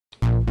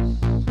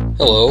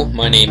Hello,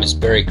 my name is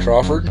Barry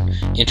Crawford,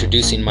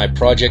 introducing my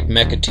project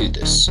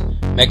Mechateuthis.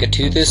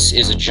 Mechateuthis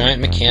is a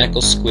giant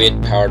mechanical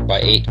squid powered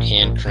by 8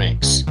 hand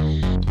cranks.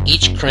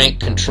 Each crank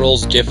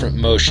controls different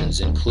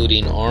motions,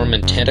 including arm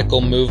and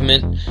tentacle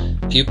movement,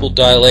 pupil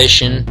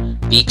dilation,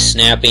 beak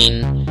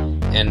snapping,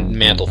 and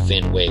mantle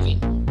fin waving.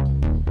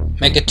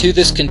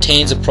 Mechateuthis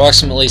contains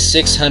approximately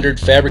 600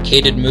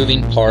 fabricated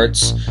moving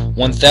parts,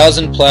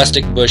 1,000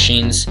 plastic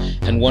bushings,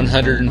 and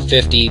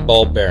 150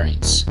 ball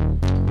bearings.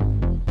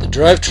 The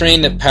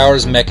drivetrain that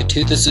powers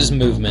Mechateuthis'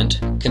 movement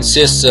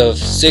consists of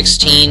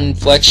 16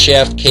 flex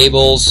shaft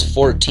cables,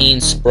 14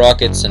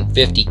 sprockets, and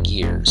 50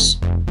 gears.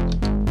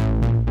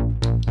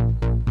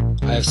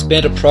 I have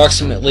spent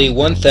approximately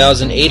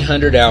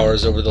 1,800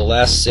 hours over the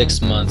last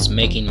 6 months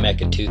making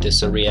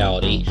Mechateuthis a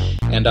reality,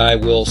 and I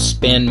will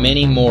spend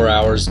many more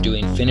hours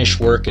doing finish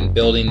work and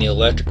building the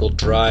electrical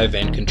drive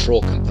and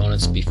control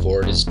components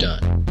before it is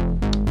done.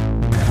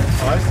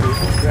 Oh, I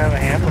see. You have a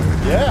handle?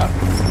 Yeah.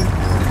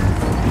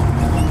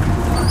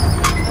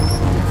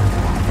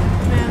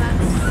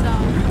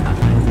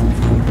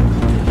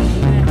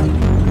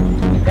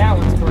 That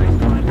one's pretty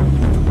fun.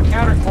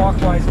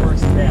 Counterclockwise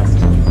works best.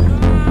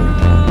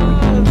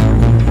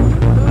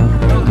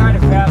 Go kind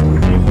of fast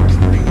with it, works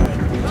pretty good.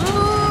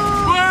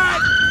 What?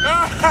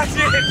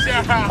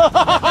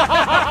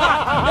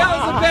 That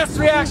was the best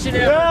reaction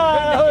ever.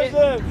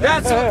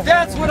 Yeah,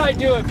 that's what I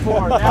do it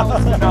for. That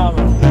was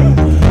phenomenal.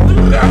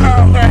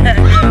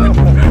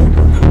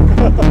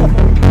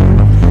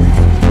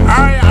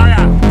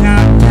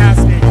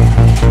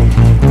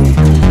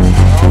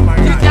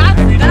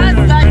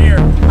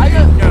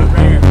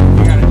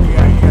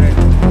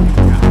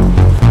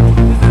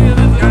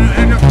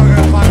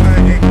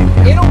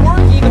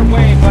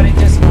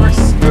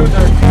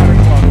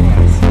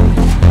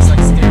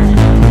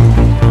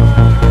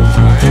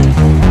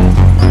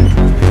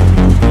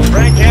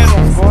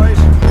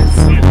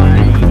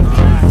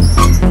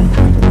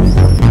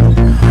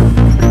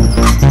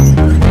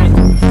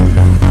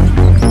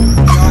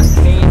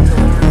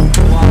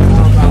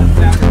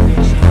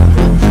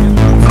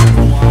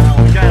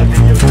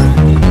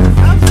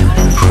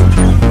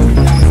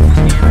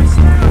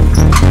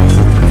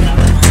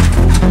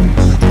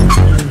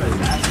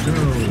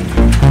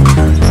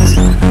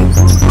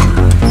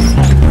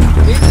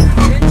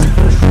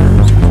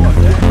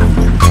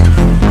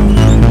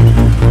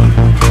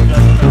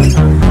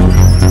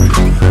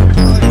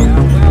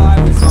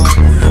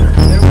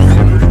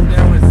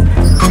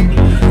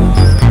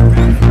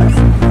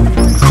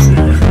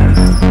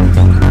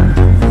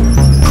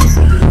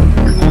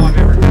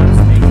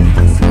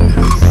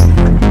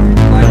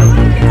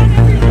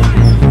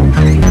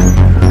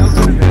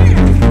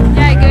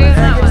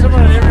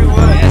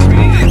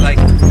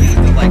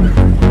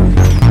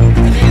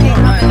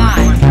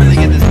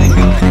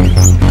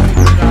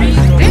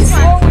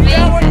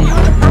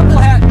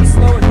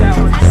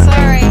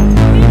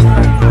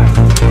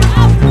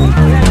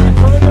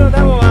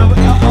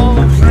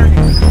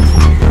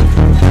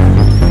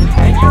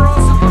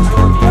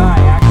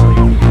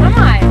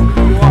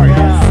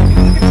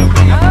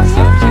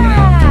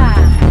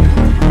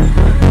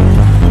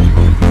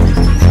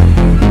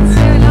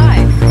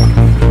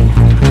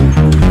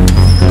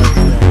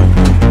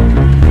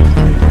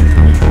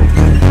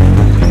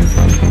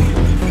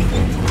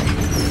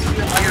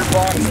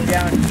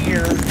 Down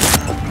here,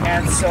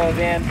 and so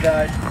then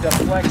the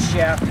flex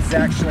shaft is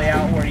actually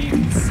out where you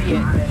can see it,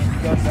 and then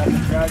it goes up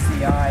and draws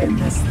the eye of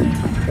this thing.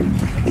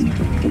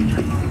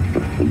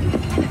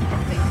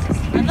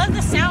 I love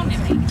the sound it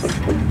makes.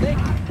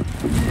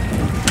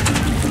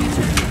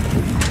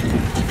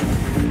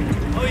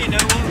 Oh, you know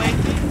what,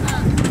 Mikey?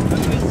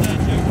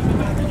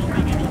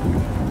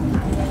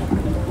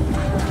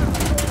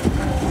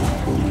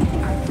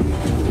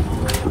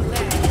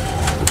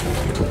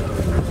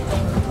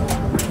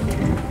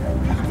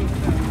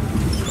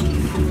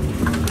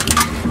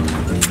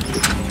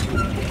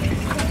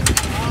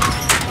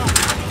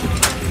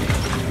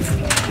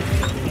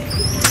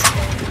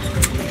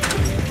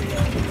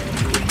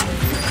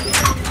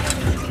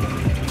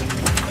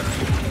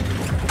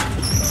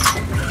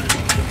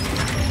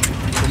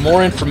 For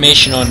more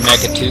information on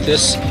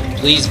Mechateuthis,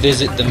 please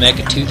visit the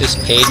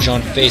Mechateuthis page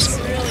on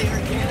Facebook.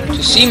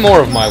 To see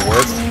more of my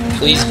work,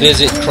 please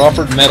visit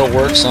Crawford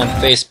Metalworks on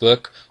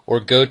Facebook or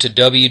go to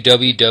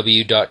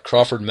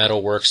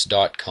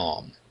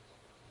www.crawfordmetalworks.com.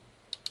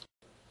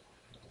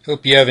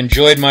 Hope you have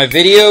enjoyed my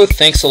video.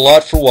 Thanks a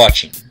lot for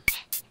watching.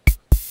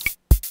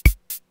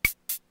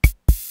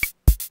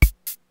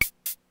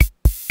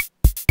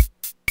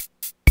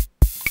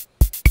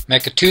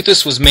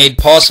 Mechateuthis was made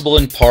possible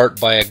in part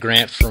by a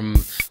grant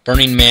from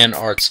Burning Man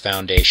Arts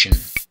Foundation.